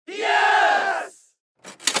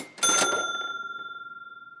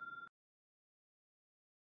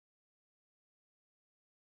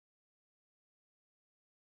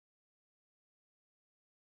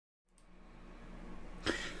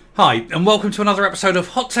Hi, and welcome to another episode of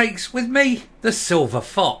Hot Takes with me, the Silver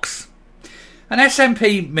Fox. An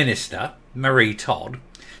SNP minister, Maree Todd,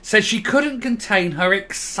 said she couldn't contain her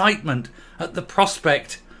excitement at the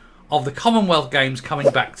prospect of the Commonwealth Games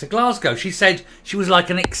coming back to Glasgow. She said she was like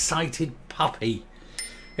an excited puppy.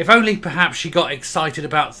 If only perhaps she got excited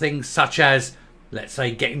about things such as, let's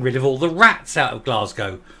say, getting rid of all the rats out of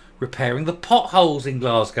Glasgow, repairing the potholes in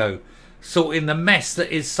Glasgow, sorting the mess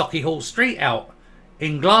that is Sauchiehall Street out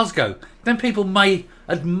in Glasgow, then people may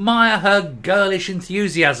admire her girlish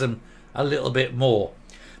enthusiasm a little bit more.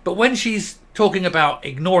 But when she's talking about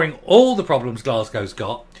ignoring all the problems Glasgow's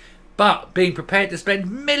got, but being prepared to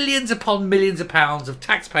spend millions upon millions of pounds of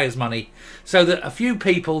taxpayers' money so that a few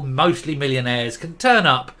people, mostly millionaires, can turn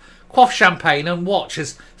up, quaff champagne and watch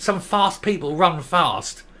as some fast people run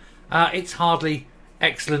fast, it's hardly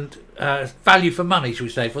excellent value for money, shall we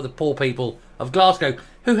say, for the poor people of Glasgow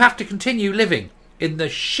who have to continue living in the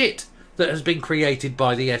shit that has been created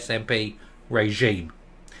by the SNP regime.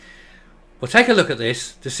 We'll take a look at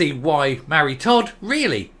this to see why Maree Todd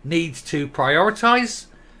really needs to prioritise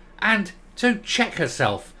and to check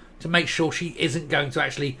herself to make sure she isn't going to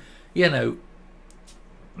actually,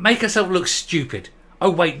 make herself look stupid.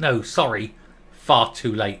 Oh wait, no, sorry, far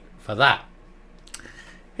too late for that.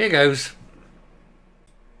 Here goes.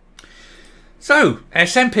 So,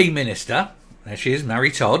 SNP minister, there she is,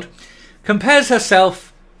 Maree Todd, compares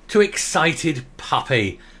herself to excited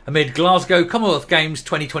puppy amid Glasgow Commonwealth Games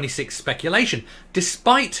 2026 speculation,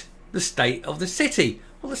 despite the state of the city.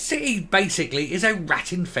 Well, the city basically is a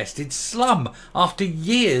rat-infested slum after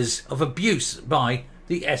years of abuse by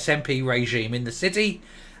the SNP regime in the city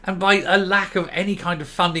and by a lack of any kind of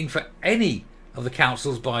funding for any of the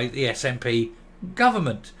councils by the SNP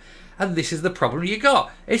government. And this is the problem you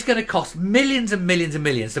got. It's going to cost millions and millions and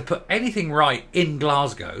millions to put anything right in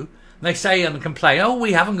Glasgow. They say and complain, oh,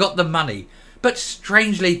 we haven't got the money. But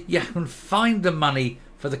strangely, you can find the money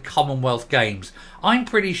for the Commonwealth Games. I'm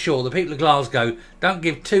pretty sure the people of Glasgow don't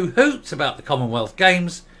give two hoots about the Commonwealth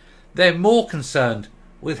Games. They're more concerned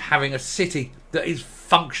with having a city that is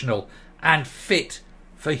functional and fit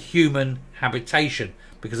for human habitation,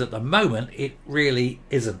 because at the moment it really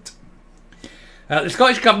isn't. The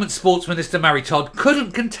Scottish Government Sports Minister Maree Todd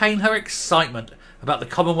couldn't contain her excitement about the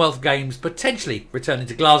Commonwealth Games potentially returning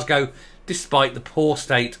to Glasgow despite the poor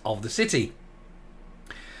state of the city.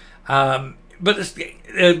 But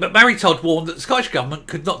Maree Todd warned that the Scottish Government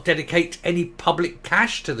could not dedicate any public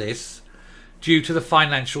cash to this due to the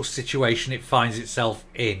financial situation it finds itself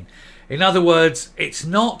in. In other words, it's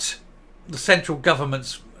not the central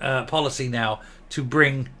government's policy now to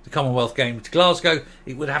bring the Commonwealth Games to Glasgow.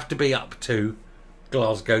 It would have to be up to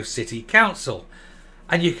Glasgow City Council.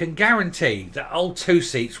 And you can guarantee that old Two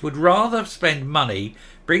Seats would rather spend money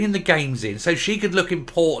bringing the games in so she could look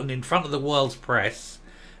important in front of the world's press,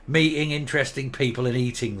 meeting interesting people and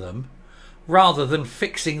eating them, rather than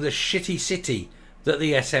fixing the shitty city that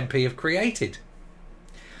the SNP have created.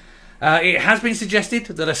 It has been suggested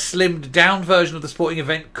that a slimmed down version of the sporting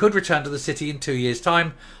event could return to the city in 2 years'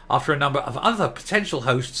 time after a number of other potential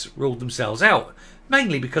hosts ruled themselves out,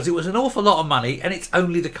 mainly because it was an awful lot of money and it's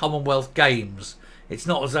only the Commonwealth Games. It's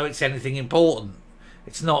not as though it's anything important.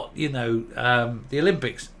 It's not, the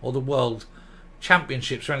Olympics or the World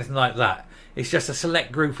Championships or anything like that. It's just a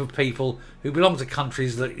select group of people who belong to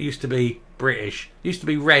countries that used to be British, used to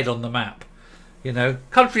be red on the map.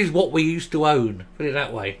 Countries what we used to own, put it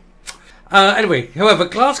that way. Anyway, however,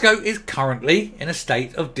 Glasgow is currently in a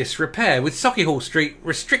state of disrepair, with Sauchiehall Street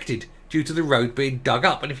restricted due to the road being dug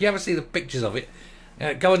up. And if you ever see the pictures of it,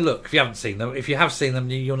 go and look if you haven't seen them. If you have seen them,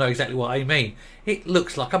 you'll know exactly what I mean. It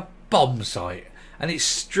looks like a bomb site, and it's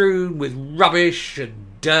strewn with rubbish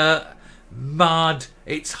and dirt, mud.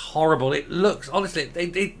 It's horrible. It looks, honestly,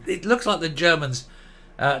 it looks like the Germans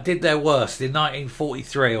did their worst in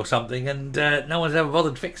 1943 or something, and no one's ever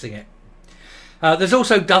bothered fixing it. There's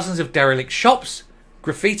also dozens of derelict shops,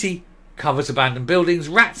 graffiti covers abandoned buildings,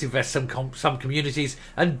 rats infest some communities,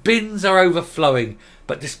 and bins are overflowing.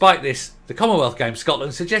 But despite this, the Commonwealth Games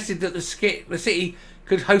Scotland suggested that the city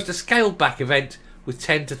could host a scaled-back event with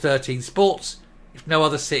 10 to 13 sports if no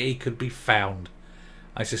other city could be found.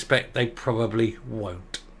 I suspect they probably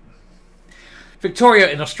won't. Victoria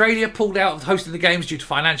in Australia pulled out of hosting the Games due to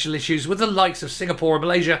financial issues, with the likes of Singapore and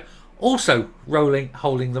Malaysia also ruling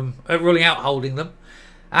out holding them.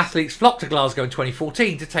 Athletes flocked to Glasgow in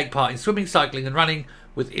 2014 to take part in swimming, cycling and running,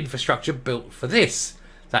 with infrastructure built for this.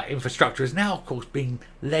 That infrastructure is now, of course, being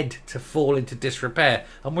led to fall into disrepair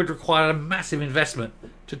and would require a massive investment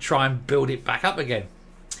to try and build it back up again.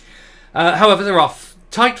 However, there are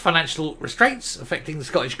Tight financial restraints affecting the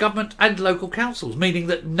Scottish Government and local councils, meaning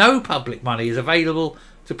that no public money is available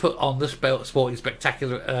to put on the sporting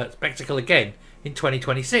spectacle again in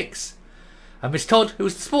 2026. And Miss Todd, who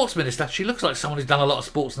was the Sports Minister, she looks like someone who's done a lot of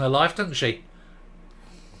sports in her life, doesn't she?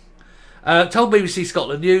 Told BBC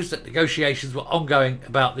Scotland News that negotiations were ongoing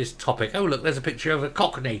about this topic. Oh, look, there's a picture of a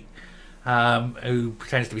Cockney who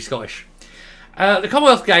pretends to be Scottish. The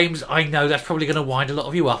Commonwealth Games, I know that's probably going to wind a lot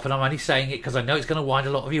of you up, and I'm only saying it because I know it's going to wind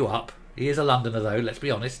a lot of you up. He is a Londoner, though, let's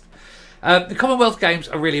be honest. The Commonwealth Games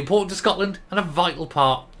are really important to Scotland and a vital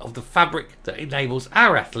part of the fabric that enables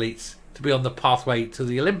our athletes to be on the pathway to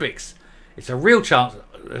the Olympics. It's a real chance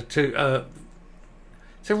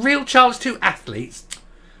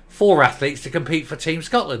for athletes to compete for Team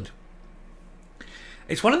Scotland.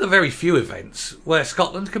 It's one of the very few events where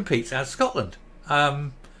Scotland competes as Scotland.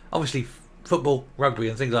 Obviously, football, rugby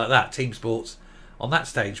and things like that, team sports on that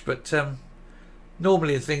stage. But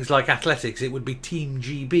normally in things like athletics, it would be Team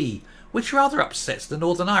GB, which rather upsets the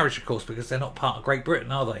Northern Irish, of course, because they're not part of Great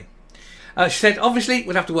Britain, are they? She said, obviously,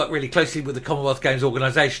 we'd have to work really closely with the Commonwealth Games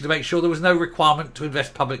organisation to make sure there was no requirement to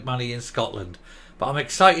invest public money in Scotland. But I'm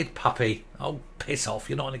excited puppy. Oh, piss off.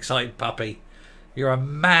 You're not an excited puppy. You're a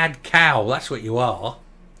mad cow. That's what you are.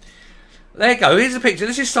 There you go. Here's a picture.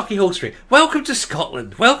 This is Sauchiehall Street. Welcome to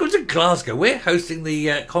Scotland. Welcome to Glasgow. We're hosting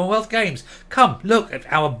the Commonwealth Games. Come, look at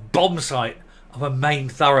our bomb site of a main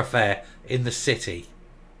thoroughfare in the city.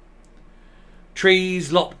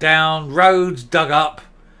 Trees lopped down, roads dug up.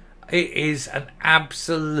 It is an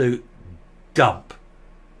absolute dump.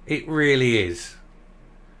 It really is.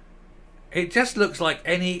 It just looks like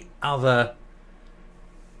any other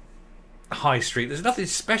high street. There's nothing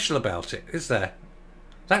special about it, is there?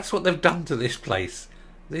 That's what they've done to this place.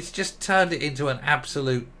 It's just turned it into an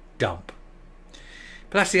absolute dump.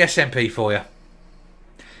 But that's the SNP for you.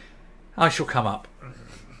 I shall come up.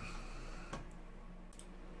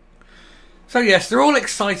 So yes, they're all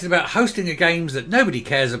excited about hosting the games that nobody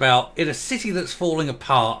cares about in a city that's falling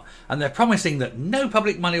apart, and they're promising that no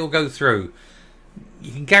public money will go through.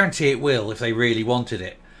 You can guarantee it will if they really wanted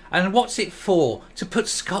it. And what's it for? To put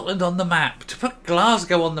Scotland on the map, to put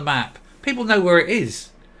Glasgow on the map. People know where it is.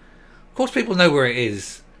 Of course people know where it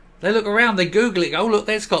is. They look around, they Google it, oh look,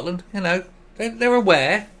 there's Scotland. You know, they're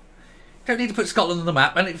aware. Don't need to put Scotland on the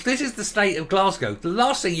map. And if this is the state of Glasgow, the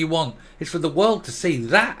last thing you want is for the world to see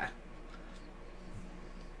that.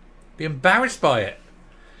 Be embarrassed by it.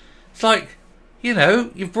 It's like, you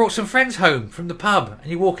know, you've brought some friends home from the pub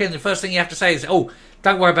and you walk in, the first thing you have to say is, oh,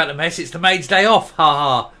 don't worry about the mess, it's the maid's day off, ha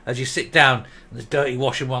ha, as you sit down and there's dirty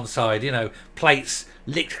wash on one side, you know, plates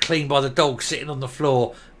licked clean by the dog sitting on the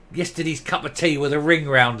floor, yesterday's cup of tea with a ring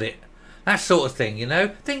round it, that sort of thing, you know.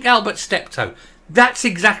 Think Albert Steptoe. That's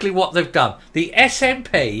exactly what they've done. The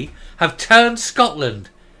SNP have turned Scotland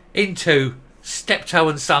into Steptoe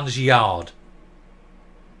and Son's yard.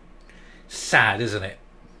 Sad, isn't it?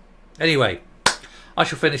 Anyway, I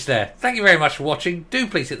shall finish there. Thank you very much for watching. Do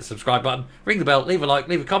please hit the subscribe button, ring the bell, leave a like,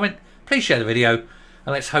 leave a comment. Please share the video.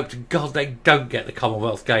 And let's hope to God they don't get the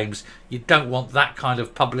Commonwealth Games. You don't want that kind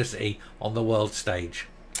of publicity on the world stage.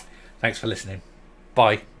 Thanks for listening.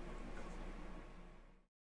 Bye.